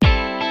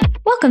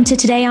Welcome to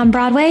Today on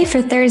Broadway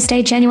for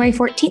Thursday, January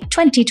 14th,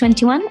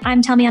 2021.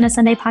 I'm Tell Me on a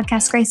Sunday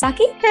podcast, Grace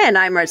Saki. And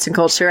I'm arts and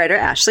culture writer,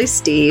 Ashley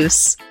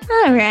Steves.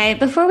 All right.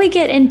 Before we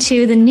get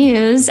into the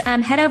news,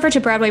 head over to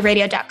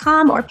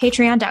BroadwayRadio.com or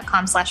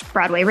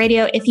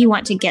Patreon.com/BroadwayRadio if you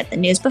want to get the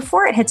news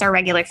before it hits our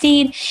regular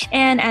feed.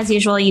 And as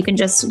usual, you can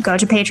just go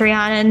to Patreon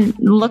and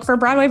look for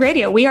Broadway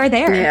Radio. We are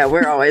there. Yeah,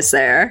 we're always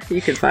there.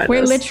 You can find us.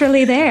 We're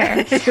literally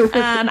there.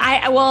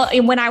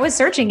 When I was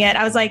searching it,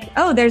 I was like,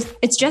 oh,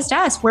 it's just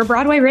us. We're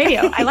Broadway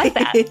Radio. I like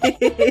that.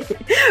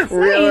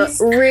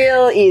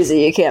 Real easy.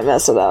 You can't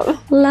mess it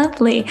up.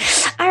 Lovely.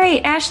 All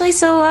right, Ashley.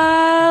 So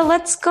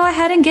let's go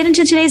ahead and get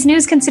into today's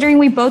news, considering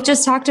we both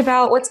just talked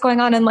about what's going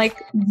on in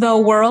the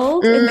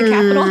world in the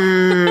capital.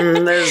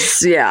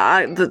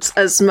 That's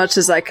as much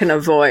as I can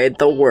avoid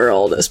the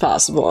world as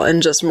possible,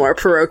 and just more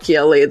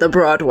parochially the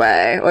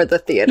Broadway or the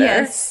theater.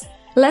 Yes.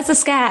 Let's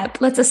escape.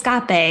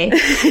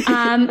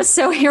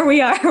 So here we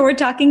are. We're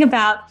talking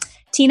about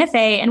Tina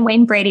Fey and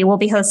Wayne Brady will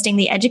be hosting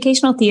the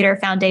Educational Theater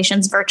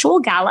Foundation's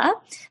virtual gala.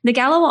 The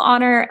gala will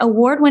honor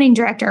award-winning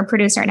director,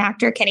 producer, and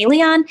actor Kenny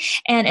Leon,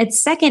 and its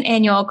second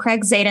annual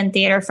Craig Zadan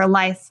Theater for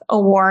Life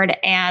Award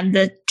and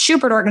the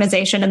Schubert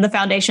Organization and the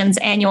Foundation's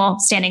annual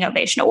Standing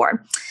Ovation Award.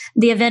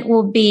 The event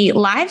will be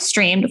live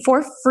streamed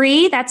for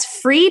free. That's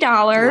free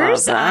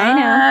dollars. I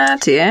know.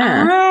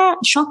 Yeah.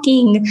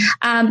 Shocking.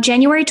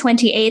 January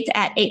 28th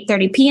at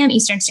 8:30 p.m.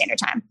 Eastern Standard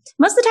Time.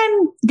 Most of the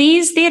time,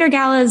 these theater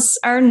galas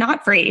are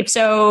not free.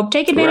 So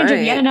take advantage of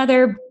yet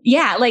another.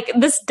 Yeah,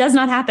 this does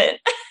not happen.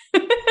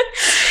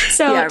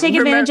 Take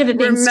advantage of it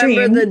being streamed.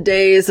 Remember the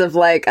days of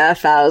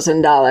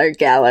 $1,000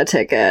 gala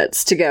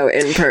tickets to go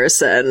in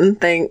person.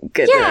 Thank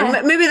goodness.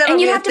 Yeah. Maybe that'll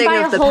be a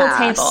thing of the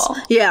past. Table.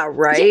 Yeah,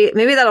 right? Yeah.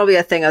 Maybe that'll be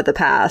a thing of the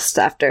past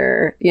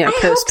after,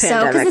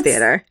 post-pandemic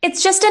theater.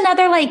 It's just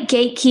another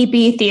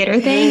gatekeepy theater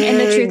thing. And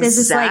the truth is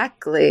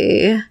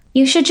exactly.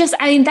 You should just,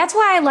 that's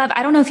why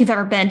I don't know if you've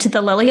ever been to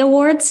the Lily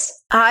Awards.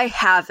 I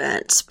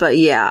haven't, but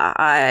yeah,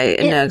 I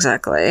know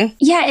exactly.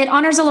 Yeah, it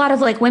honors a lot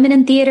of women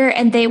in theater,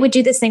 and they would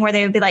do this thing where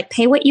they would be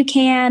pay what you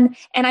can.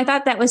 And I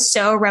thought that was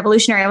so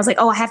revolutionary. I was like,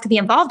 oh, I have to be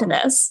involved in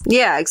this.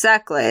 Yeah,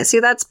 exactly. See,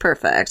 that's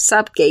perfect.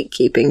 Stop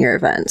gatekeeping your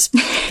events,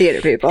 theater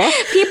people.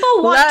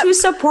 People want to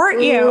support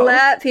you.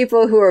 Let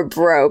people who are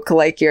broke,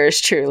 like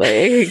yours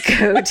truly,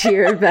 go to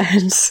your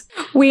events.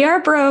 We are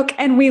broke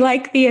and we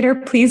like theater.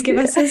 Please give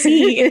us a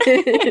seat.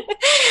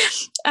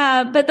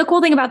 But the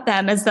cool thing about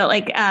them is that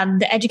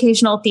the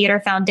Educational Theater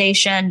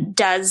Foundation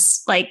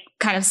does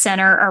kind of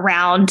center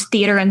around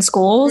theater in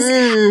schools.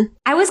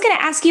 I was going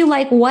to ask you,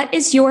 what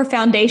is your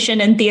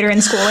foundation in theater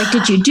in school?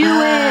 Did you do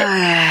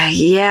it?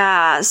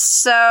 Yeah.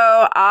 So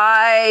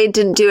I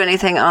didn't do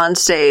anything on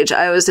stage.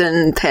 I was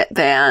in pit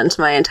band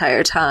my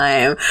entire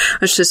time,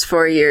 which is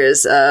 4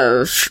 years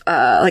of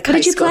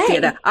high school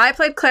theater. I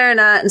played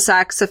clarinet and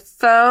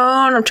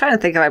saxophone. I'm trying to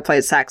think if I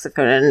played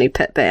saxophone in any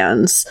pit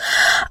bands,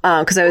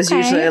 because I was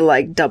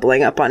usually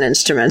doubling up on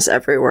instruments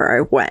everywhere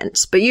I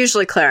went, but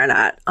usually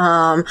clarinet.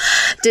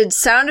 Did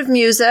Sound of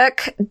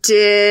Music,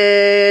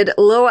 did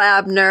Lil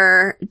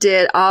Abner,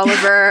 did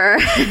Oliver.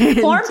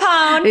 Porn.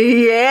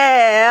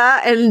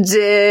 Yeah, and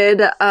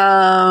did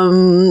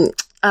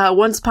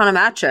Once Upon a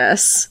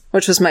Mattress,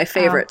 which was my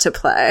favorite to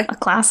play. A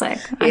classic.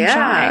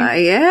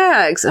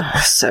 Yeah.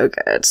 Oh, so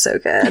good.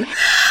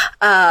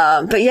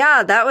 But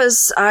yeah, that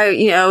was, I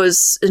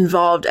was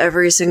involved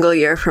every single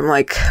year from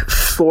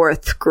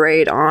 4th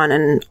grade on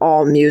in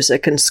all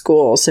music in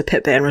school. So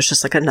pit band was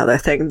just another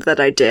thing that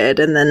I did.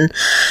 And then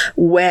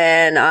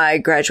when I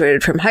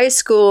graduated from high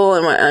school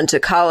and went on to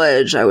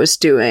college, I was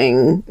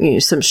doing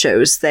some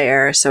shows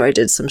there. So I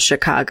did some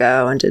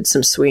Chicago and did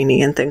some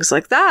Sweeney and things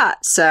like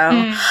that. So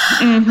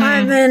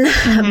I've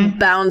been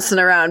bouncing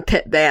around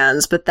pit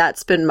bands, but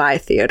that's been my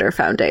theater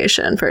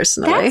foundation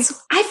personally.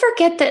 I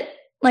forget that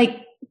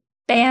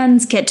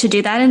bands get to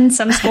do that in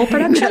some school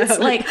productions.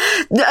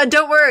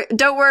 Don't worry,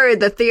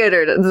 the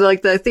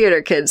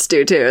theater kids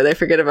do too. They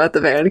forget about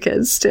the band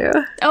kids too.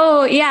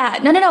 Oh yeah,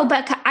 no.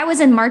 But I was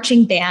in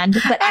marching band,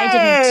 but I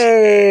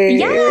didn't.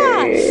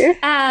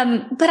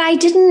 Yeah, but I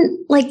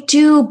didn't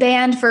do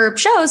band for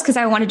shows because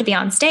I wanted to be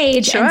on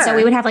stage, and so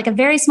we would have a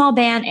very small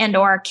band and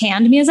or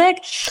canned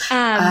music.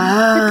 But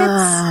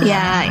that's,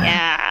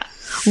 yeah.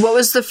 What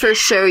was the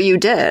first show you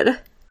did?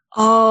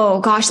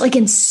 Oh gosh,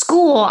 in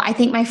school, I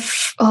think I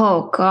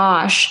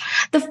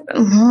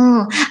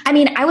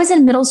was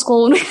in middle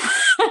school and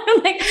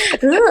I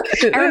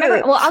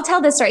remember, well, I'll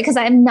tell this story because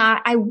I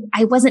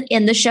wasn't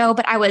in the show,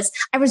 but I was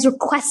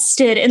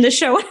requested in the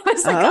show when I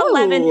was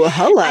 11.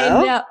 Hello.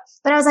 I know.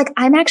 But I was like,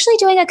 I'm actually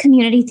doing a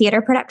community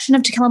theater production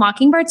of To Kill a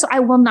Mockingbird, so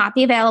I will not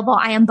be available.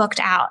 I am booked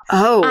out.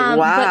 Oh,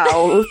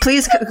 wow.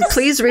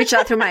 Please reach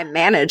out to my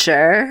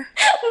manager.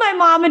 My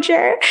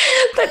momager.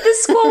 But the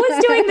school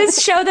was doing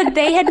this show that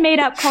they had made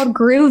up called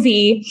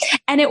Groovy.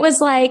 And it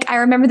was I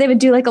remember they would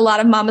do a lot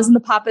of Mamas and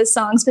the Papas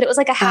songs, but it was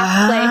a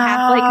half play,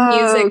 half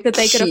music that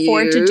they could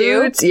afford to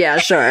do. Yeah,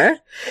 sure.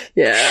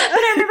 Yeah. But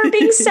I remember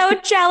being so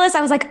jealous.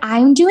 I was like,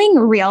 I'm doing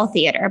real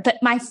theater, but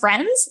my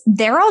friends,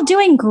 they're all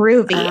doing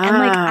Groovy. And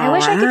I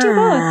wish I could do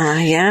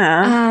both.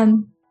 Yeah.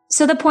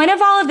 So the point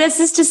of all of this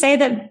is to say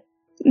that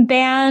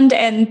band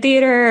and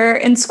theater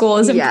in school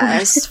is important.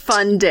 Yes,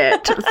 fund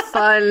it.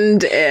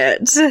 Fund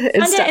it. Fund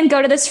it and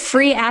go to this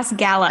free-ass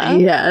gala.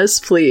 Yes,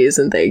 please,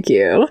 and thank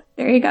you.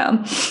 There you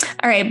go.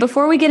 All right,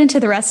 before we get into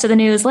the rest of the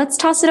news, let's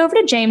toss it over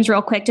to James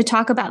real quick to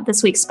talk about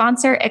this week's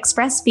sponsor,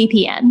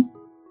 ExpressVPN.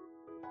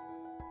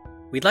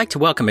 We'd like to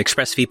welcome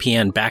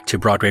ExpressVPN back to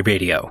Broadway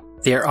Radio.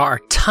 There are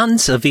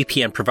tons of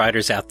VPN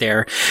providers out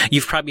there.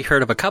 You've probably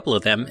heard of a couple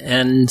of them,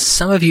 and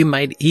some of you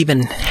might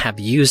even have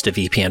used a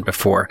VPN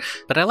before.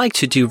 But I like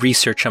to do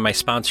research on my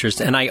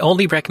sponsors, and I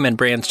only recommend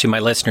brands to my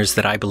listeners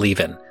that I believe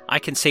in. I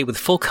can say with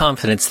full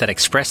confidence that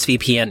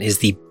ExpressVPN is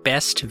the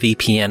best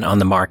VPN on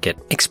the market.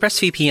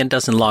 ExpressVPN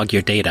doesn't log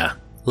your data.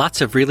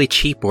 Lots of really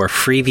cheap or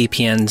free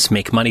VPNs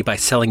make money by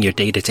selling your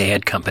data to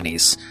ad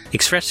companies.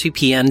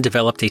 ExpressVPN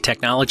developed a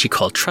technology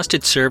called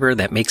Trusted Server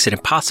that makes it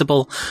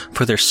impossible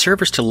for their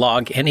servers to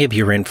log any of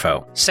your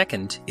info.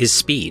 Second is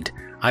speed.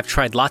 I've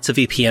tried lots of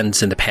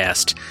VPNs in the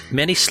past.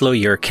 Many slow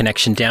your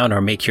connection down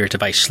or make your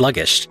device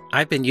sluggish.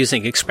 I've been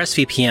using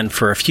ExpressVPN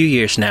for a few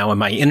years now, and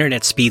my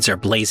internet speeds are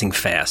blazing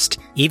fast.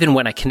 Even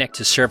when I connect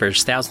to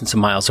servers thousands of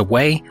miles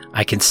away,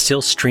 I can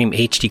still stream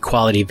HD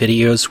quality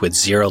videos with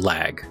zero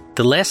lag.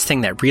 The last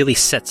thing that really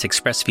sets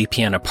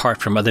ExpressVPN apart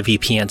from other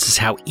VPNs is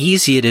how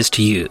easy it is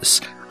to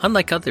use.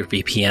 Unlike other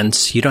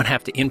VPNs, you don't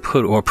have to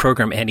input or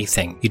program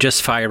anything. You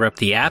just fire up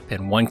the app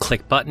and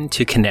one-click button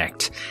to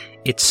connect.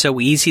 It's so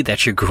easy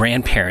that your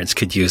grandparents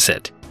could use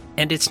it.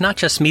 And it's not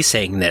just me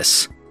saying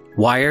this.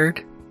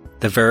 Wired,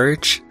 The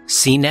Verge,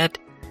 CNET,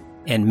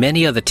 and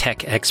many other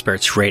tech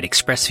experts rate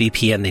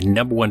ExpressVPN the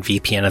 #1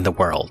 VPN in the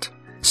world.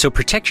 So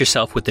protect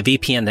yourself with the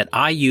VPN that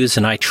I use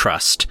and I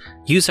trust.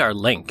 Use our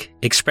link,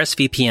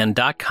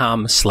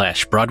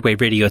 expressvpn.com/Broadway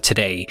Radio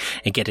today,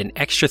 and get an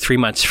extra 3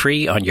 months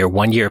free on your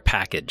 1-year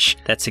package.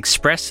 That's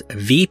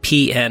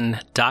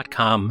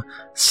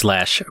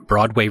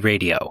expressvpn.com/Broadway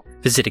Radio.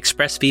 Visit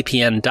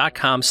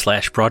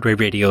expressvpn.com/Broadway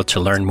Radio to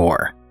learn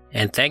more.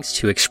 And thanks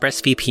to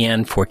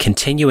ExpressVPN for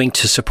continuing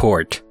to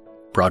support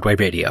Broadway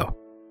Radio.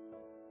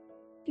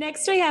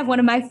 Next, we have one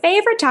of my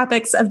favorite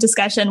topics of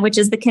discussion, which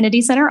is the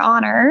Kennedy Center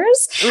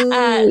Honors.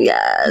 Ooh,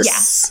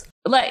 yes.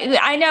 Yeah.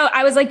 I know.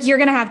 I was like, you're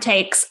going to have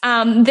takes.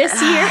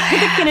 This year,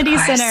 the Kennedy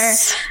Center,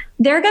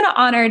 they're going to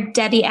honor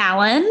Debbie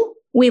Allen.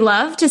 We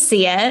love to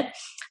see it.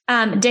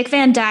 Dick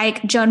Van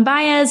Dyke, Joan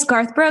Baez,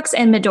 Garth Brooks,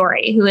 and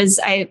Midori, who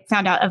is, I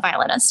found out, a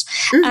violinist.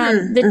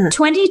 The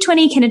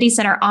 2020 Kennedy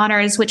Center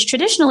Honors, which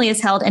traditionally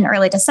is held in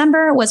early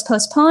December, was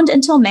postponed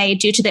until May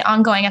due to the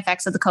ongoing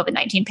effects of the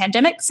COVID-19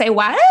 pandemic. Say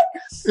what?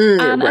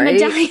 A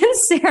medallion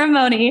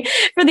ceremony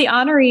for the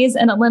honorees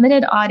and a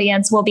limited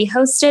audience will be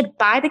hosted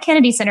by the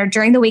Kennedy Center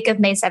during the week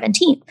of May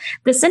 17th.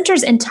 The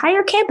center's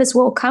entire campus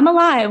will come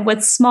alive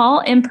with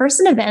small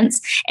in-person events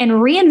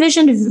and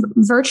re-envisioned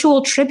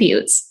virtual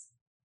tributes.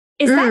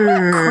 Is that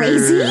not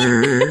crazy?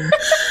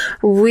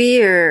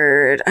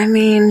 Weird. I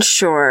mean,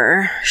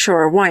 sure.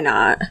 Why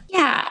not?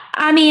 Yeah.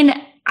 I mean,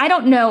 I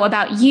don't know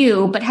about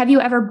you, but have you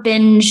ever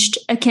binged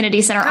a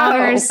Kennedy Center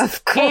Honors?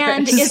 Of course.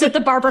 And is it the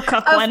Barbara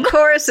Cook one? Of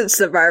course it's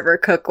the Barbara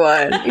Cook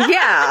one.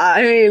 Yeah.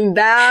 I mean,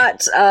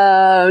 that,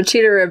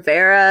 Cheetah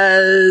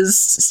Rivera's,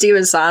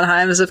 Stephen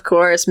Sondheim's, of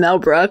course, Mel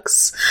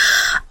Brooks.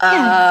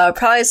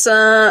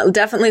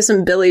 Definitely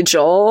some Billy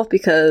Joel,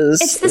 because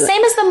it's the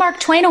same as the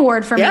Mark Twain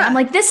Award for me. I'm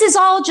like, this is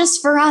all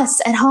just for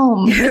us at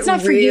home. It's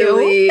not for you. It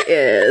really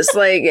is.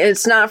 Like,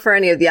 it's not for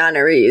any of the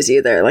honorees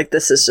either. Like,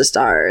 this is just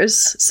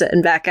ours,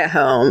 sitting back at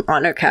home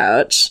on our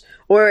couch,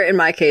 or in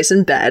my case,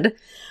 in bed,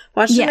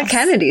 watching the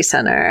Kennedy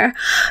Center.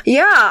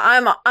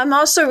 Yeah, I'm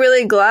also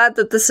really glad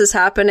that this is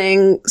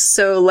happening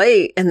so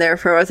late, and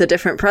therefore with a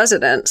different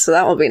president. So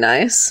that will be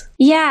nice.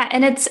 Yeah,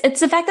 and it's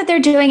the fact that they're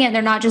doing it.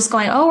 They're not just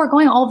going, oh, we're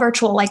going all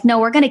virtual. Like, no,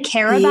 we're going to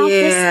care about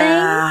this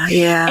thing.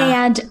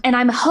 Yeah. And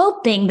I'm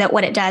hoping that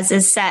what it does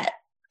is set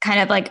kind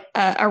of like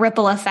a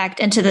ripple effect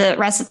into the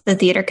rest of the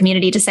theater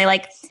community to say,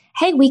 like,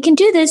 hey, we can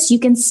do this. You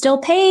can still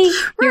pay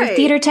your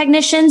theater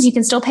technicians. You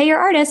can still pay your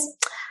artists.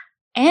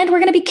 And we're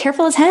going to be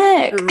careful as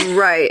heck.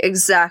 Right,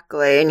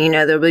 exactly. And,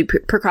 there'll be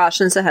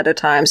precautions ahead of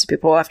time, so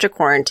people will have to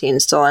quarantine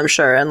still, I'm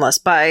sure, unless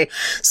by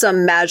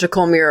some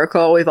magical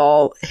miracle we've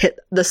all hit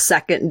the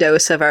second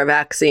dose of our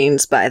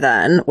vaccines by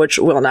then, which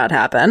will not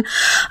happen.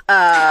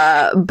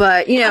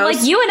 But,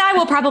 like, you and I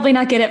will probably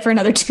not get it for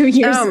another 2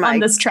 years on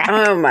this track.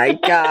 Oh, my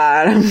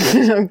God.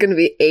 I'm going to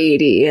be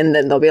 80, and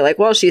then they'll be like,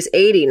 well, she's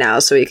 80 now,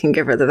 so we can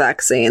give her the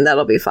vaccine.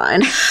 That'll be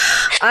fine.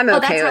 I'm okay with that.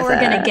 That's how we're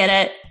going to get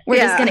it. We're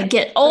just going to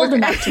get old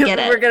enough to get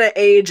it. We're going to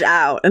age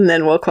out, and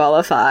then we'll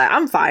qualify.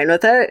 I'm fine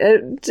with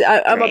it.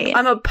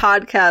 I'm a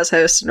podcast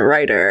host and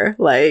writer.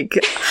 Like,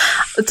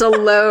 it's a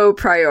low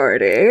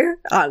priority,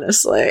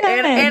 honestly.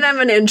 And I'm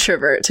an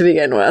introvert to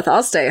begin with.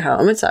 I'll stay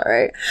home. It's all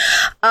right.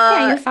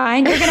 Yeah, you're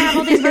fine. You're going to have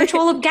all these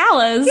virtual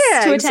galas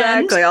to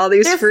attend. Exactly. All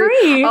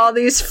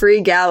these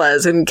free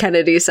galas and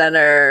Kennedy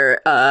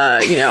Center,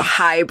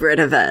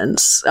 hybrid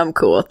events. I'm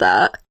cool with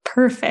that.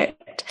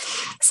 Perfect.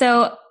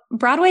 So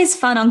Broadway's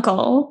fun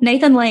uncle,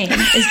 Nathan Lane,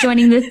 is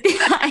joining the...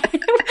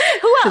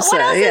 Who else?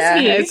 What else is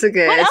he? It's a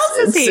good, what else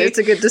is he? It's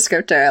a good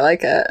descriptor. I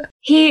like it.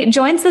 He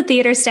joins the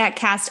theater stack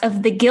cast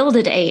of The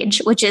Gilded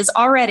Age, which is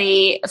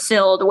already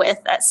filled with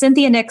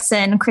Cynthia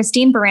Nixon,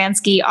 Christine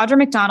Baranski, Audra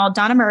McDonald,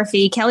 Donna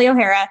Murphy, Kelly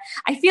O'Hara.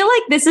 I feel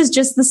like this is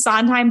just the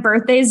Sondheim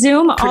birthday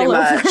Zoom all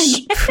over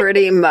again.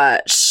 Pretty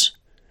much.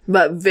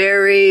 But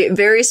very,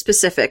 very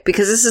specific,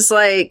 because this is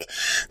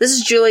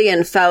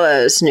Julian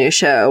Fellowes' new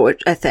show,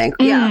 which I think,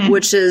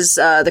 which is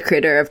the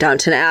creator of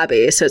Downton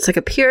Abbey. So it's like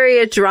a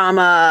period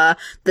drama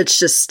that's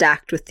just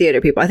stacked with theater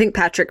people. I think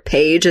Patrick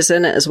Page is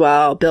in it as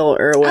well, Bill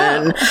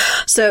Irwin.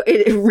 Oh. So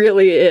it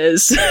really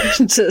is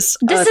just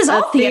this is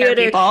all theater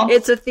people.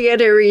 It's a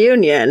theater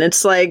reunion.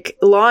 It's like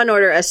Law and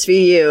Order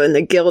SVU and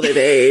The Gilded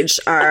Age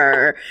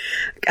are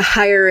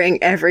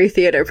hiring every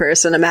theater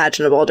person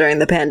imaginable during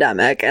the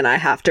pandemic, and I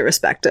have to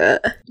respect it.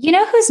 You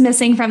know who's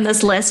missing from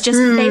this list, just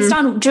based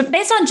on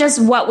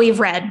just what we've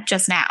read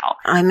just now?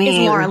 I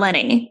mean, is Laura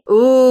Linney.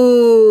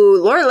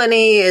 Ooh, Laura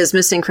Linney is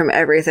missing from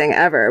everything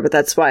ever, but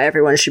that's why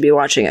everyone should be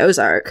watching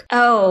Ozark.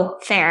 Oh,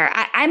 fair.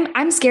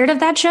 I'm scared of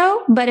that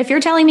show, but if you're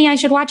telling me I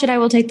should watch it, I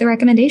will take the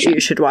recommendation. You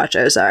should watch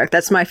Ozark.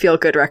 That's my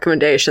feel-good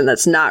recommendation.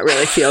 That's not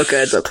really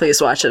feel-good, but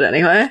please watch it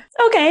anyway.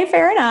 Okay,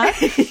 fair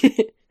enough.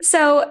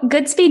 So,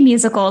 Goodspeed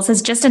Musicals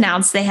has just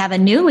announced they have a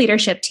new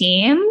leadership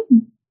team.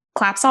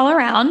 Claps all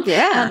around.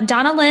 Yeah.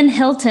 Donna Lynn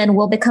Hilton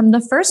will become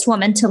the first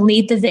woman to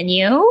lead the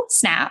venue,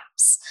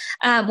 snaps,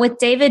 with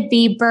David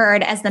B.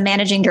 Bird as the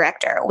managing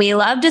director. We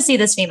love to see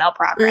this female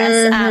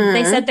progress.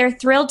 They said they're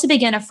thrilled to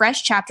begin a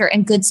fresh chapter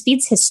in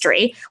Goodspeed's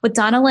history with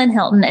Donna Lynn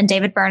Hilton and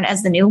David Byrne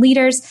as the new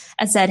leaders,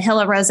 as said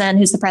Hilla Rosen,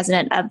 who's the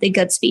president of the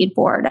Goodspeed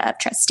Board of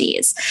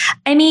Trustees.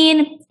 I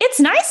mean, it's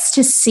nice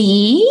to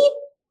see.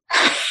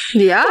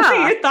 Yeah. What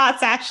are your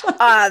thoughts, Ashley?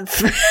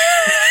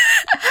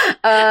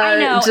 I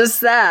know.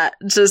 Just that.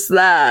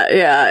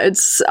 Yeah.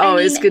 It's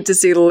always good to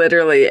see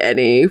literally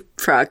any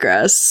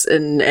progress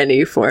in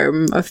any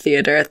form of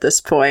theater at this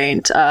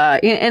point.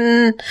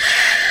 We've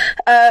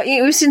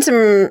seen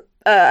some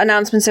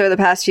announcements over the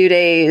past few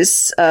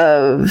days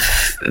of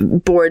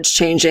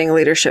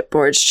leadership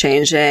boards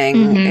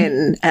changing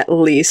in at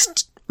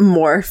least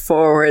more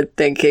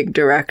forward-thinking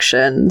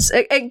directions.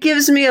 It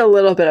gives me a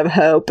little bit of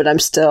hope, but I'm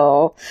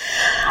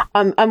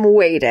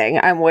waiting.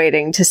 I'm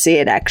waiting to see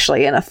it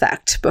actually in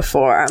effect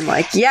before I'm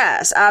like,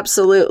 yes,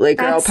 absolutely,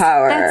 girl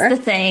power. That's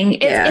the thing.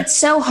 It's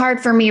so hard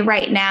for me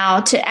right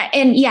now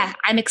and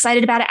I'm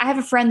excited about it. I have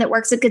a friend that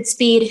works at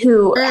Goodspeed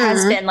who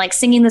has been like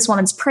singing this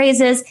woman's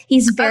praises.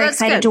 He's very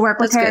excited to work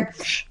with her.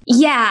 Good.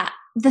 Yeah.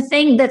 The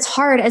thing that's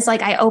hard is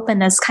like I open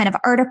this kind of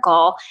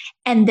article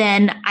and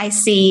then I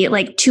see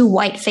like two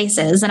white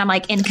faces and I'm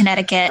like in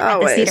Connecticut at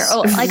the theater.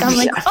 Oh, like I'm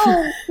like,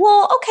 oh,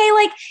 well, okay,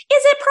 like is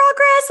it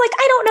progress? Like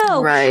I don't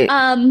know. Right.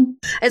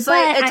 It's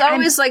like it's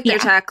always like they're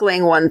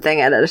tackling one thing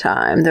at a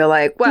time. They're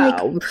like,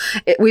 wow,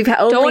 we've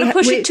don't want to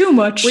push it too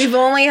much. We've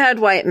only had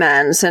white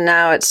men, so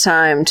now it's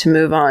time to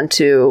move on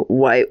to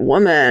white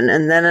women,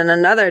 and then in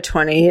another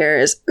 20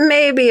 years,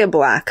 maybe a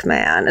black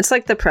man. It's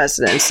like the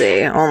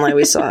presidency, only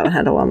we still haven't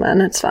had a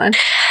woman. It's fine.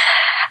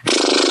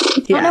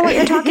 I don't know what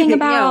you're talking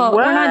about.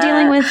 We're not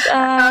dealing with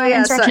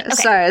insurrection.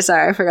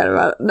 Sorry. I forgot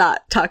about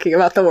not talking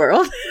about the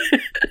world.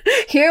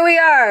 Here we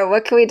are.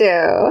 What can we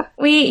do?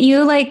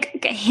 You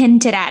like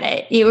hinted at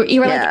it. You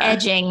were like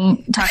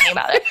edging talking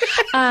about it.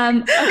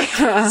 I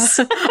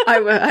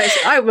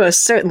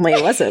most certainly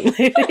wasn't.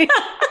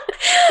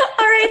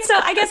 All right, so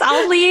I guess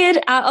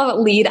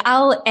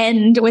I'll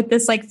end with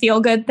this like feel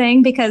good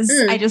thing because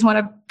I just want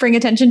to bring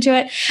attention to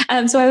it.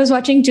 So I was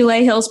watching Dule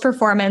Hill's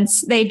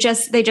performance. They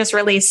just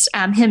released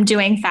him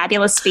doing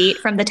Fabulous Feet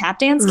from the Tap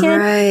Dance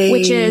Kid,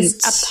 which is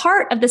a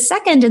part of the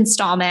second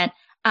installment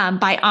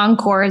by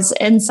Encores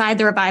Inside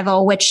the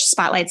Revival, which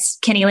spotlights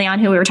Kenny Leon,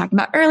 who we were talking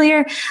about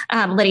earlier,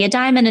 Lydia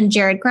Diamond and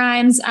Jared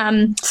Grimes.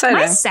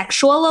 My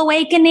sexual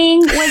awakening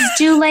was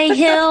Dule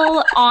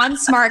Hill on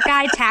Smart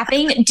Guy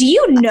tapping. Do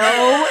you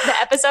know the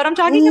episode I'm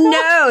talking about?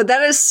 No,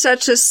 that is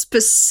such a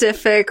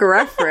specific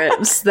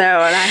reference, though,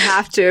 and I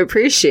have to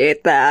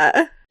appreciate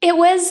that. It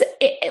was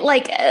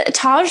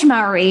Taj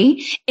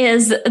Mowry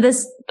is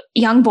this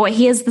young boy.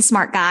 He is the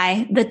smart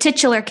guy, the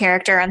titular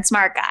character on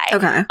Smart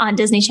Guy on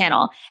Disney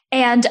Channel.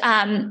 And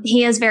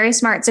he is very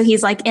smart. So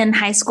he's like in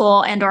high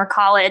school and or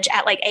college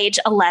at like age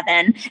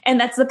 11.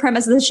 And that's the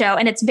premise of the show.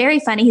 And it's very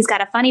funny. He's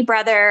got a funny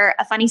brother,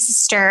 a funny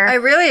sister. I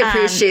really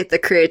appreciate the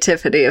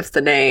creativity of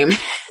the name.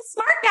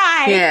 Smart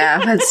Guy.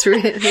 Yeah, that's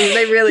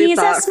they really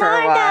thought for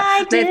a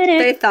while.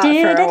 They thought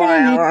for a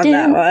while on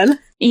that one.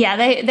 Yeah,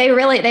 they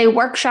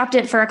workshopped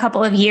it for a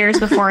couple of years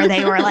before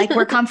they were like,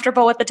 we're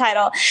comfortable with the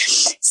title.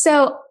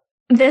 So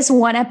this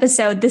one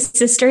episode, the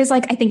sister is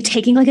like, I think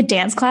taking like a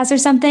dance class or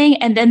something.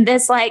 And then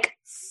this like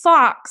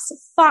fox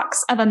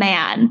of a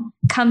man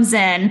comes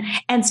in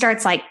and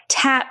starts like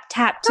tap,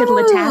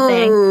 tiddle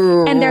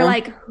tapping. And they're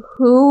like,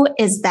 who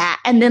is that?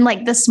 And then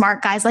like the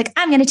smart guy's like,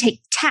 I'm going to take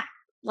tap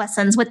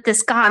lessons with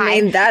this guy.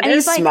 I mean, that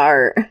is like,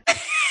 smart.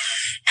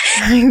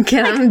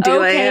 Get him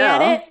Dula Hill.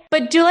 At it.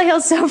 But Dula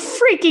Hill's so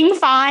freaking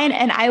fine,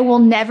 and I will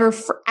never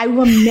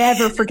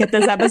forget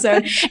this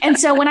episode. And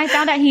so when I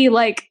found out he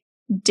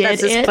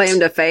That's his claim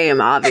to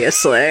fame,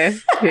 obviously.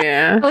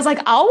 Yeah. I was like,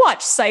 I'll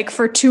watch Psych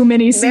for too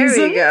many seasons.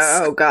 There you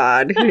go. Oh,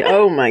 God.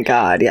 Oh, my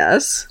God.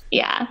 Yes.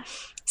 Yeah.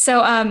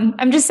 So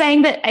I'm just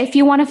saying that if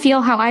you want to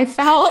feel how I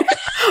felt,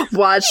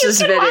 watch this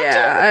video.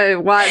 I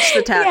watch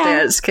the Tap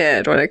Dance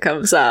Kid when it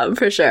comes up,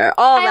 for sure.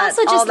 All that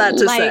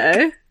to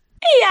say.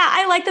 Yeah,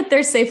 I like that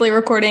they're safely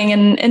recording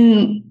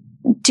and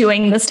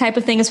doing this type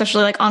of thing,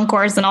 especially like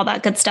encores and all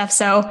that good stuff.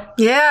 So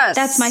yes,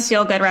 that's my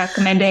feel good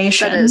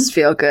recommendation. That is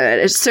feel good.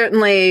 It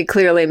certainly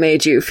clearly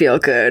made you feel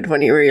good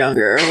when you were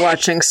younger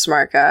watching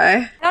Smart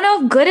Guy. I don't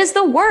know if good is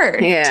the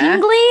word. Yeah.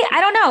 Tingly?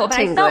 I don't know, but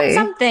I felt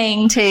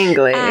something.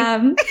 Tingly.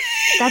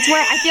 That's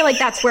where I feel like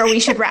that's where we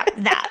should wrap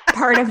that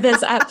part of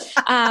this up.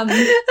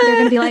 They're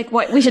going to be like,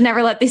 what? We should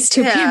never let these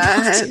two people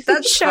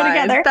that's show fine.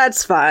 together.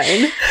 That's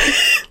fine.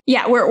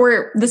 Yeah,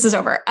 this is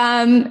over.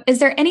 Is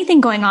there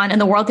anything going on in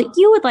the world that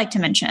you would like to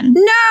mention?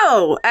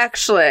 No,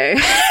 actually.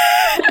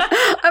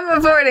 I'm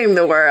avoiding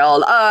the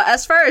world.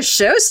 As far as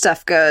show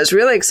stuff goes,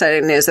 really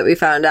exciting news that we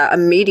found out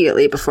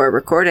immediately before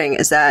recording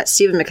is that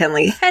Stephen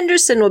McKinley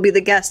Henderson will be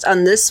the guest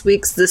on this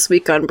week's This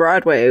Week on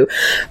Broadway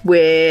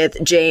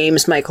with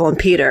James, Michael, and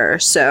Peter.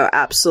 So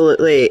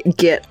absolutely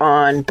get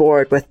on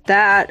board with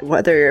that,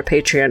 whether you're a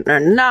Patreon or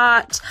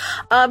not.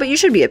 But you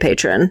should be a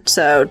patron.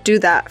 So do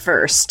that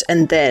first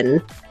and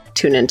then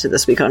tune into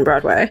This Week on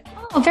Broadway.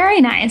 Oh,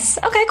 very nice.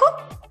 Okay, cool.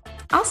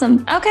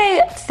 Awesome.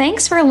 Okay,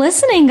 thanks for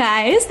listening,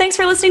 guys. Thanks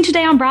for listening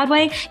today on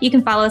Broadway. You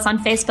can follow us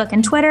on Facebook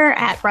and Twitter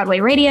at Broadway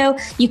Radio.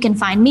 You can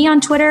find me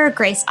on Twitter,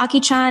 Grace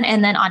Aki-chan,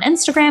 and then on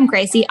Instagram,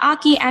 Gracie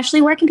Aki.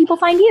 Ashley, where can people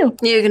find you?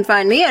 You can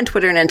find me on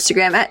Twitter and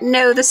Instagram at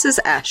No, This Is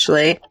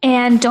Ashley.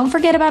 And don't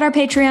forget about our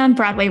Patreon,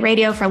 Broadway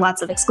Radio, for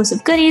lots of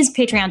exclusive goodies,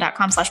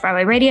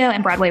 patreon.com/Broadway Radio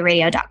and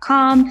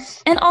BroadwayRadio.com.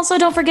 And also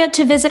don't forget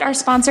to visit our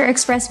sponsor,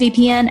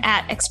 ExpressVPN,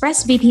 at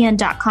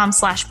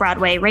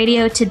expressvpn.com/Broadway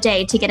Radio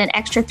today to get an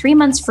extra 3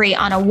 months free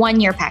on a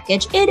 1-year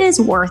package. It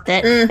is worth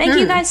it. Thank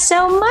you guys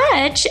so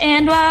much,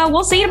 and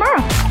we'll see you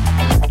tomorrow.